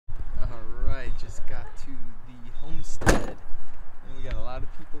Homestead. And we got a lot of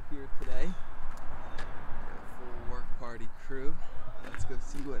people here today. Got a full work party crew. Let's go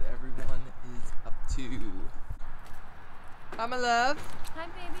see what everyone is up to. Hi, my love. Hi,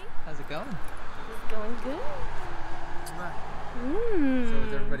 baby. How's it going? It's going good. So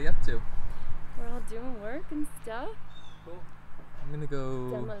what's everybody up to? We're all doing work and stuff. Cool. I'm gonna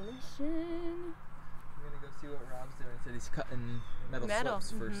go. Demolition. I'm gonna go see what Rob's doing. He said he's cutting metal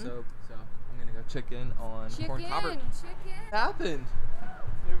slips for Mm-hmm. soap, so I'm gonna go check in on corn cobber. Chicken. What happened?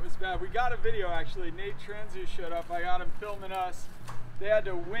 It was bad. We got a video actually. Nate Trenzu showed up. I got him filming us. They had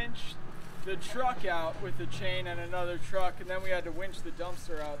to winch the truck out with the chain and another truck, and then we had to winch the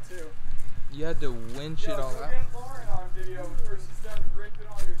dumpster out too. You had to winch it all out. Get Lauren on video before she's done ripping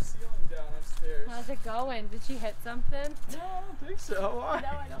all your ceiling down upstairs. How's it going? Did she hit something? No, I don't think so. Why? No,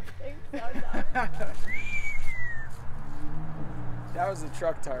 I don't think so. No. That was the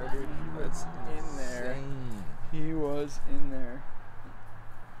truck tire, dude. He was in there. Insane. He was in there.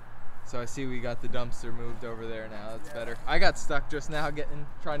 So I see we got the dumpster moved over there now. That's better. I got stuck just now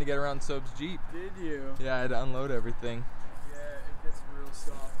trying to get around Soap's Jeep. Did you? Yeah, I had to unload everything. Yeah, it gets real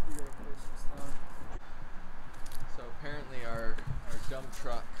soft. You gotta put some stuff. So apparently our dump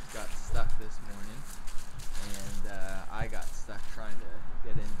truck got stuck this morning, and I got stuck trying to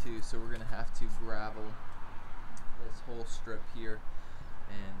get in too. So we're gonna have to gravel this whole strip here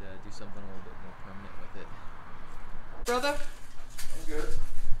and do something a little bit more permanent with it. Brother? I'm good.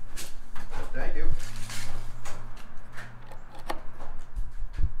 Thank you.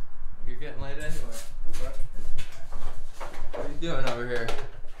 You're getting late anyway. Okay. What are you doing over here?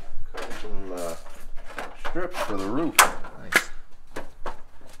 Some strips for the roof. Nice.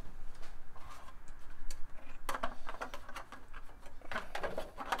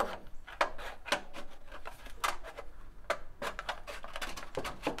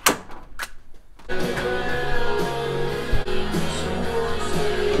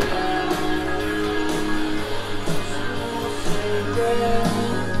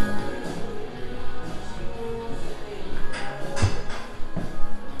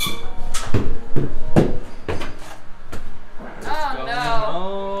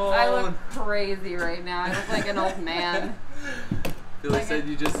 Crazy right now. I look like an old man. Billy said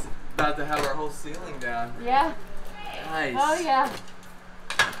you just about to have our whole ceiling down. Yeah. Nice. Oh yeah.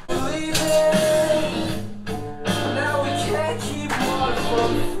 Now we can't keep water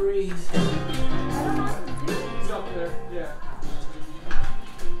from freeze. He's up there. Yeah.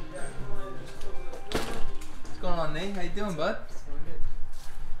 What's going on, Nate? How you doing, bud?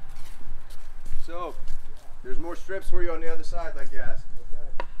 So, there's more strips for you on the other side, like you asked.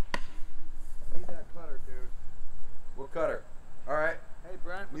 Okay. Need that cutter, dude. What cutter? All right. Hey,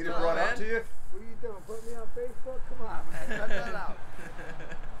 Brent. Need it brought up to you? What are you doing? Put me on Facebook? Come on, man. Cut that out.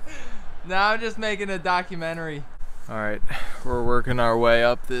 No, I'm just making a documentary. All right, we're working our way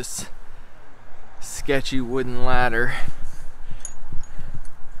up this sketchy wooden ladder.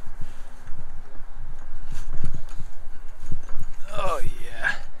 Oh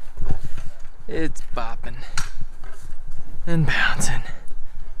yeah, it's bopping and bouncing.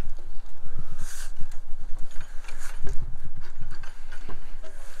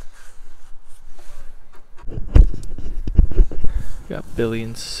 Got Billy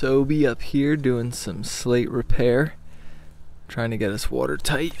and Sobe up here doing some slate repair, trying to get us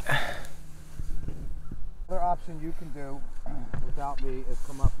watertight. Another option you can do without me is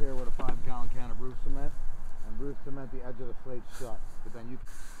come up here with a 5-gallon can of roof cement and roof cement the edge of the slate shut. But then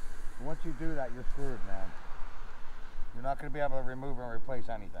once you do that, you're screwed, man. You're not going to be able to remove and replace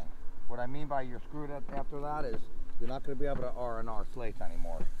anything. What I mean by you're screwed after that is you're not going to be able to R&R slates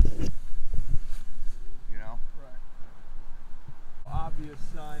anymore. You know? Right. Obvious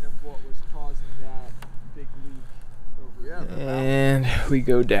sign of what was causing that big leak over here. And we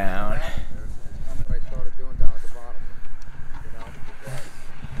go down. I started doing down at the bottom. You know?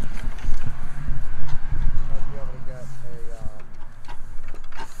 You might be able to get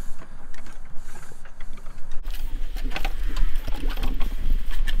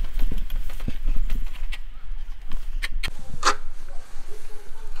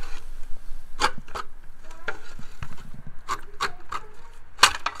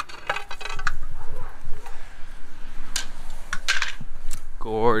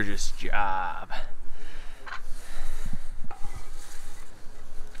Gorgeous job.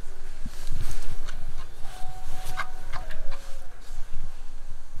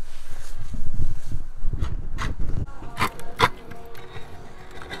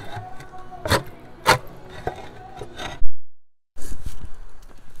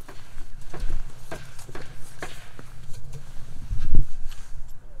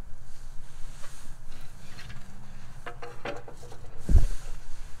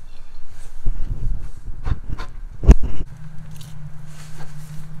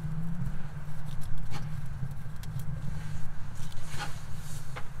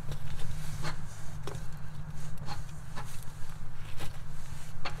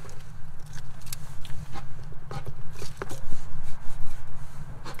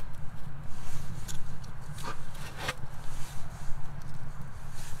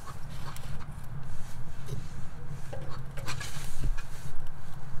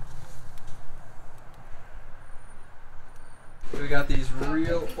 got these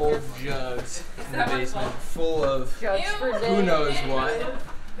real old jugs in the basement full of who knows what.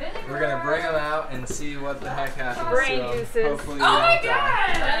 We're gonna bring them out and see what the heck happens to them. Hopefully we don't die.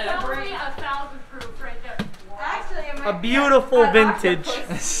 That's already 1,000 proof right there. Actually, A beautiful vintage.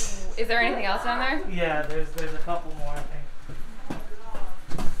 is there anything else down there? Yeah, there's a couple more, I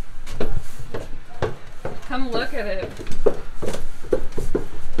think. Come look at it.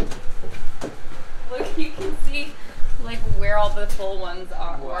 Look, you can see like where all the full ones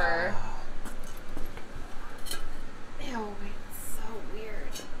are. Were. Ew, it's so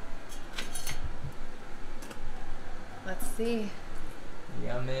weird. Let's see.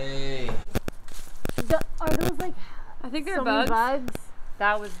 Yummy. Are those like I think they're so bugs. many bugs?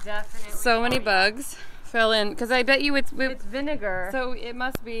 That was definitely so many bugs fell in because I bet you it's Vinegar. so it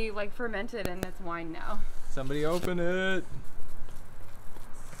must be like fermented and it's wine now. Somebody open it.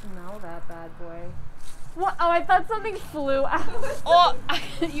 Smell that bad boy. What? Oh, I thought something flew out. Oh,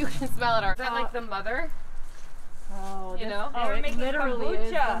 you can smell it. Is that like the mother? Oh, You know? Oh, They were it making literally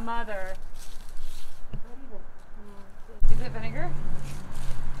is the kombucha. mother. Is it vinegar?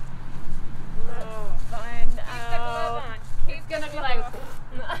 Find out. He's gonna be like,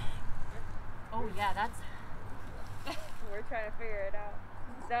 Oh yeah, that's. We're trying to figure it out.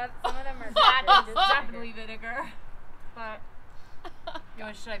 Some of them are That is bad. definitely vinegar. But,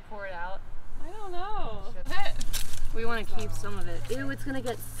 should I pour it out? I don't know. We want to keep some of it. Ew, it's gonna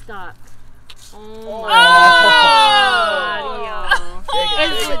get stuck. Oh Oh! my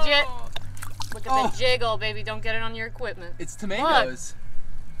It's legit. Look at the jiggle, baby. Don't get it on your equipment. It's tomatoes.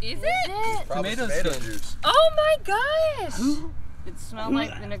 Is it? Tomato tomato skin. juice. Oh my gosh! It smelled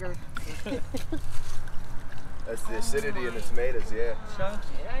like vinegar. That's the acidity in the tomatoes, yeah. Chunky.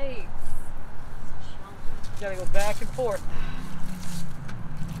 Yikes. Gotta go back and forth.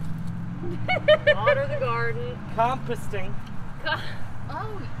 Water the garden. Composting.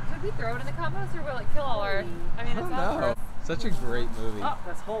 Oh, could we throw it in the compost or will it kill all our? I mean, I it's don't not know. Such a great movie. Oh,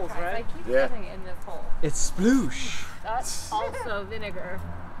 That's holes, guys, I right? keep Yeah. living in this hole. It's sploosh. That's also vinegar.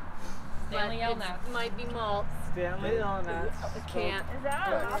 Stanley But yell it now. might be malt. Stanley on that. It can't. Is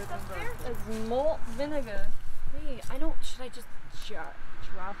that a house upstairs? It's malt vinegar. Hey, should I just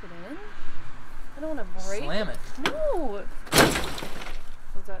drop it in? I don't want to break Slam it. No.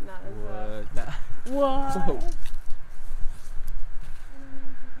 Was that not as What? Nah. What? Whoa.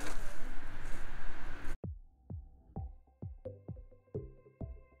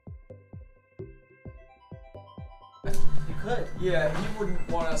 You could. Yeah, he wouldn't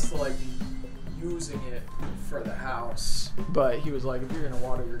want us to like be using it for the house. But he was like, if you're gonna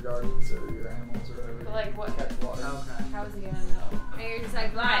water your gardens or your animals or whatever, But, like, what? catch water. How is he gonna know? And you're just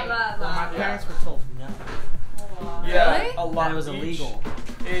like blah blah Well, my blah. parents were told no. Yeah, Really? a lot. That it was illegal.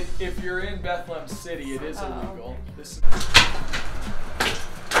 If you're in Bethlehem City, it is Oh, illegal. This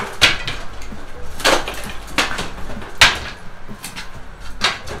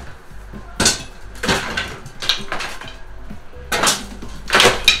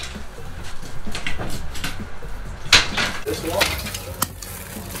wall.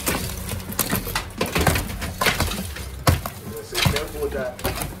 So be careful with that.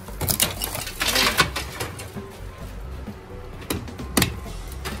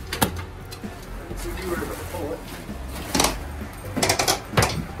 If you were to pull it.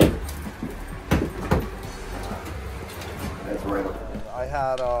 That's right. I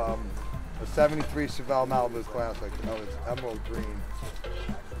had a 73 Chevelle Malibu Classic. Oh, it's emerald green.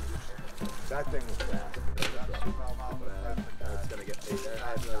 That thing was fast. It's gonna get paid. I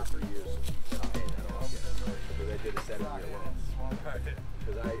had known for years. Not paying that off yet. Because I did a 7-year loan.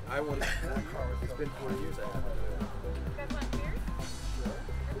 Because I wanted that car. It's been 4 years. I haven't. You guys want beers?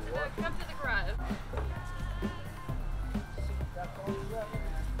 Come to the garage.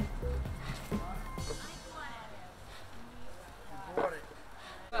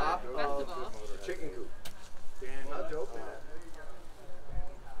 Festival. Chicken coop. Not joking.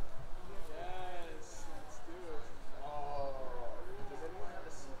 Yes, let's do it.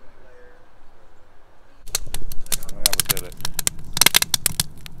 I never did it.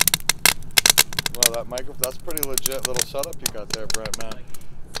 Well, that microphone, that's pretty legit little setup you got there, Brett, man.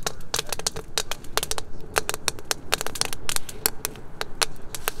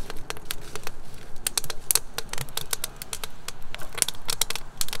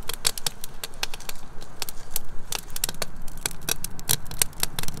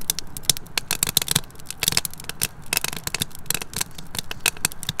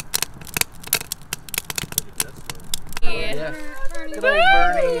 Yeah. Woo! We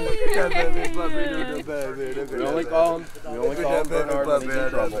only call him Bernard when he's in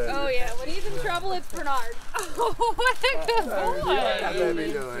trouble. Oh yeah, when he's in trouble, it's Bernard. Oh, what a good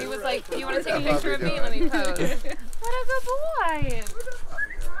boy. He was like, you want to take a picture of me? Let me pose. What a good boy.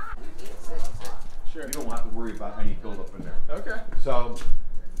 Sure. You don't have to worry about any buildup in there. Okay. So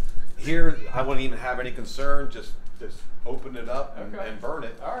here, I wouldn't even have any concern. Just open it up and burn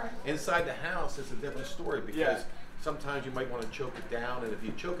it. All right. Inside the house, it's a different story because sometimes you might want to choke it down, and if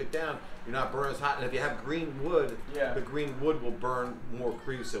you choke it down, you're not burning as hot. And if you have green wood, the green wood will burn more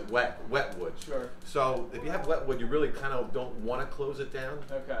crease than wet wood. Sure. So if you have wet wood, you really kind of don't want to close it down.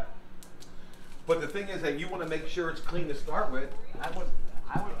 Okay. But the thing is that you want to make sure it's clean to start with. I would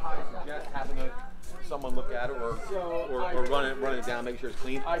probably suggest having someone look at it or run it down, make sure it's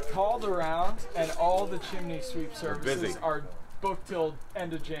clean. I called around, and all the chimney sweep services are booked till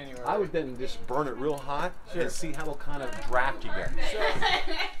end of January. I would then just burn it real hot and see how what kind of draft you get.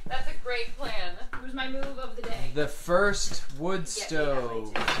 That's a great plan. It was my move of the day. The first wood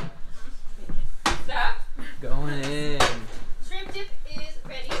stove Stop. going in. Shrimp dip is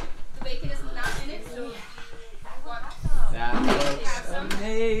ready. The bacon is not in it, so That looks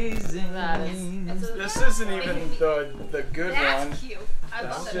amazing. This isn't even the good that's one. cute. I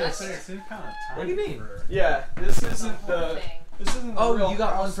love that. What do you mean? Yeah, this isn't the. This isn't the Oh, real you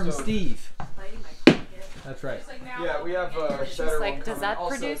got one house from stove. Steve. That's right. Yeah, we have a She's better like, one does coming. that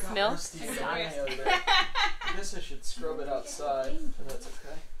Also, produce got milk? Steve the other day. I guess I should scrub it outside, but that's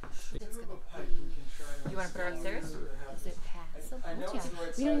okay. You want to put her upstairs? Is it passable? I know it's the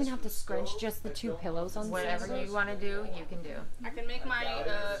right We don't even size have for to the scrunch stove. just the two pillows on the Whatever side. you want to do, you can do. I can make my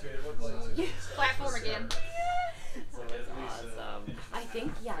platform again. Awesome. I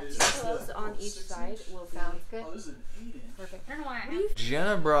think, yeah, two pillows on each side will sound good. Oh, this is an 8-inch. Perfect. I don't know why I have.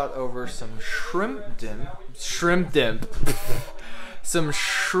 Jenna brought over some shrimp dip. Some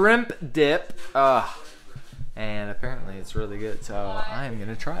shrimp dip. And apparently it's really good, so I am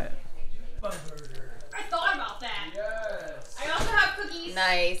gonna try it. I thought about that. Yes. I also have cookies.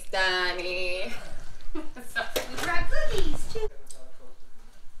 Nice, Donnie. We got cookies too.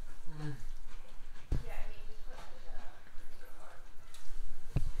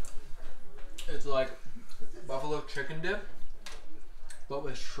 It's like buffalo chicken dip, but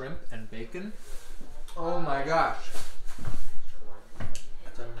with shrimp and bacon. Oh my gosh.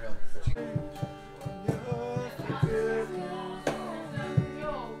 That's unreal.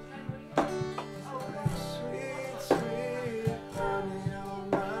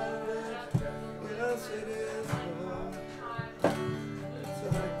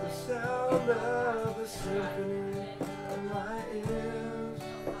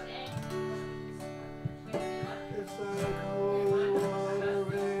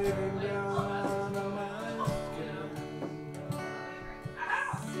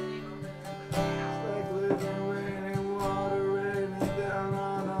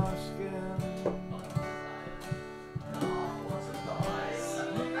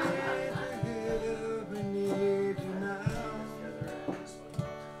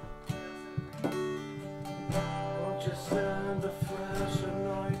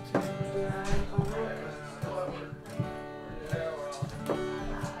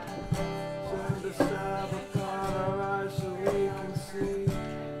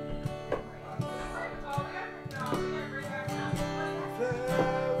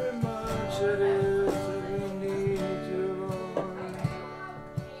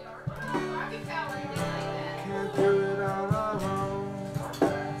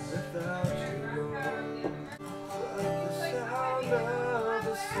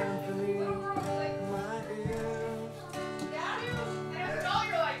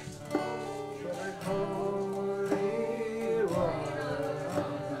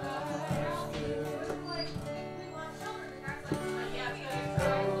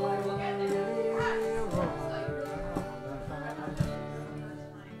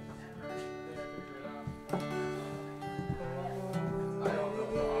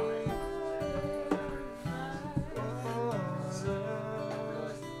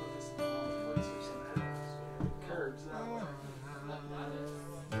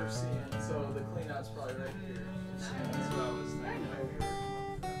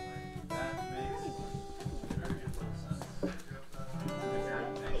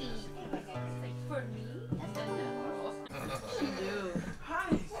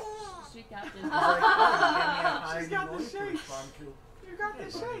 She's got the shakes. You got the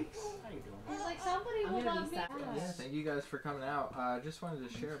shakes. He's like, somebody will love me. Yeah, thank you guys for coming out. I just wanted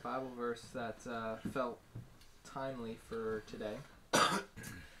to share a Bible verse that felt timely for today.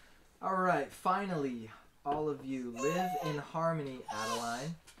 All right, finally, all of you live in harmony,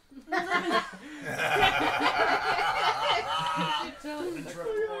 Adeline.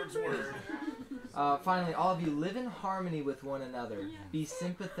 Finally, all of you live in harmony with one another. Be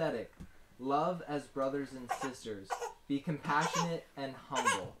sympathetic. Love as brothers and sisters. Be compassionate and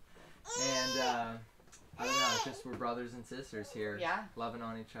humble. And I don't know, it's just we're brothers and sisters here. Yeah. Loving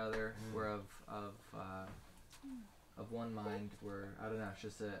on each other. We're of one mind. I don't know, it's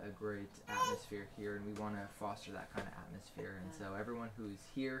just a great atmosphere here, and we want to foster that kind of atmosphere. And so everyone who's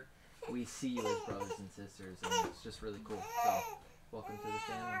here, we see you as brothers and sisters, and it's just really cool. So welcome to the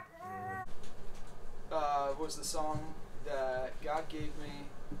family. Was the song that God gave me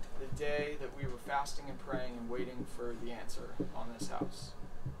the day that we were fasting and praying and waiting for the answer on this house.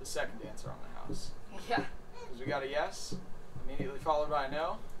 The second answer on the house. Yeah. Because we got a yes, immediately followed by a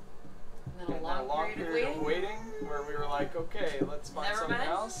no. And then a long period of waiting. Where we were like, okay, let's find something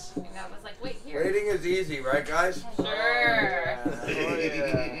else. And God was like, wait here. Waiting is easy, right, guys? Sure. Oh,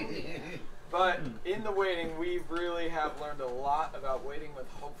 yeah. But in the waiting, we really have learned a lot about waiting with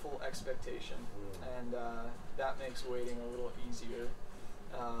hopeful expectation. And that makes waiting a little easier.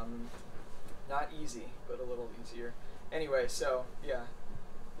 Not easy, but a little easier. Anyway, so, yeah,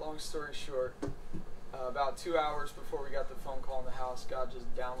 long story short, about 2 hours before we got the phone call in the house, God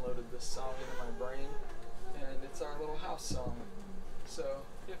just downloaded this song into my brain, and it's our little house song. So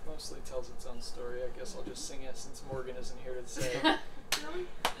it mostly tells its own story. I guess I'll just sing it since Morgan isn't here to say. Billy,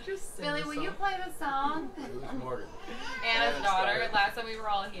 just sing Billy, will you play the song? Who's Morgan? Anna's daughter. Last time we were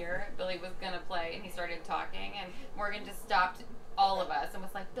all here, Billy was going to play, and he started talking, and Morgan just stopped all of us and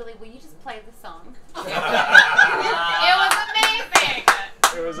was like, Billy, will you just play the song? It was amazing!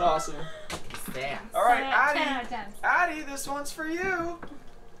 It was awesome. All right, Addie, this one's for you.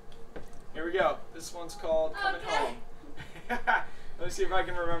 Here we go. This one's called Coming Home. Let me see if I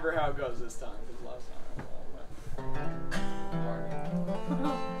can remember how it goes this time, because last time I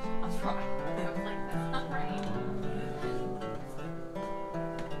I'll try. I was like, that's not right.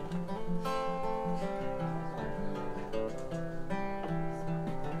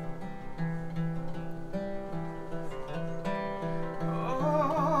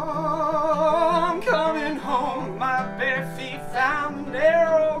 coming home, my bare feet found the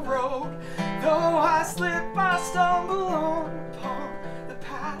narrow road. Though I slip, I stumble upon the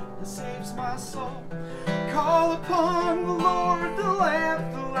path that saves my soul. Call upon the Lord, the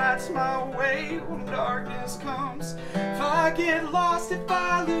lamp that lights my way when darkness comes. If I get lost, if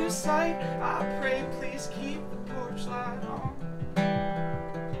I lose sight, I pray please keep the porch light on.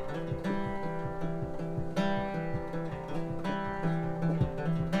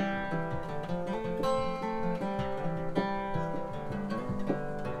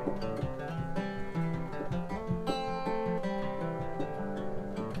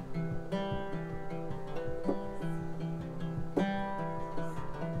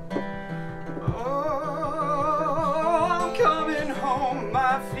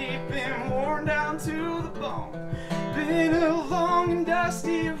 To the bone, been a long and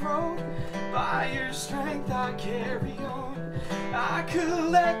dusty road. By your strength I carry on. I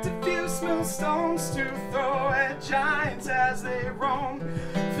collect a few smooth stones to throw at giants as they roam.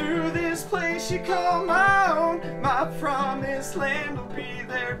 Through this place you call my own, my promised land will be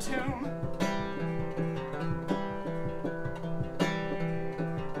their tomb.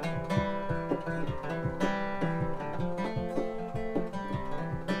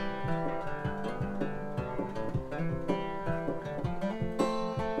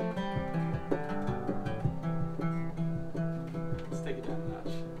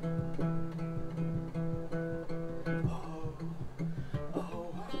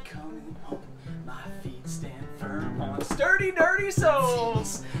 Sturdy, dirty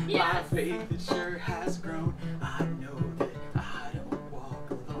souls. Yes. My faith it sure has grown. I know that I don't walk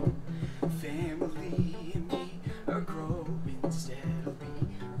alone. Family and me are growing steadily.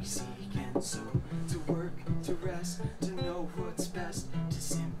 We seek and sow, to work, to rest, to know what's best, to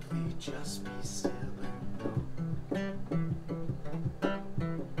simply just be still and know.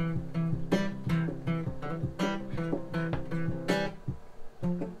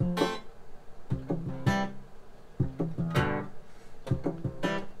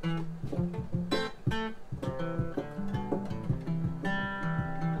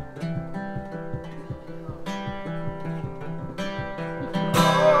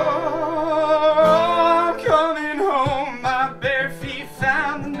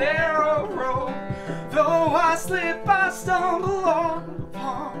 Stumble on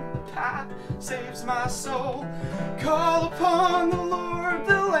upon the path saves my soul. Call upon the Lord,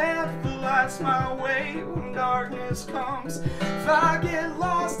 the lamp that lights pass my way when darkness comes. If I get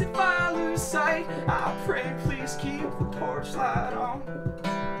lost, if I lose sight, I pray please keep the porch light on.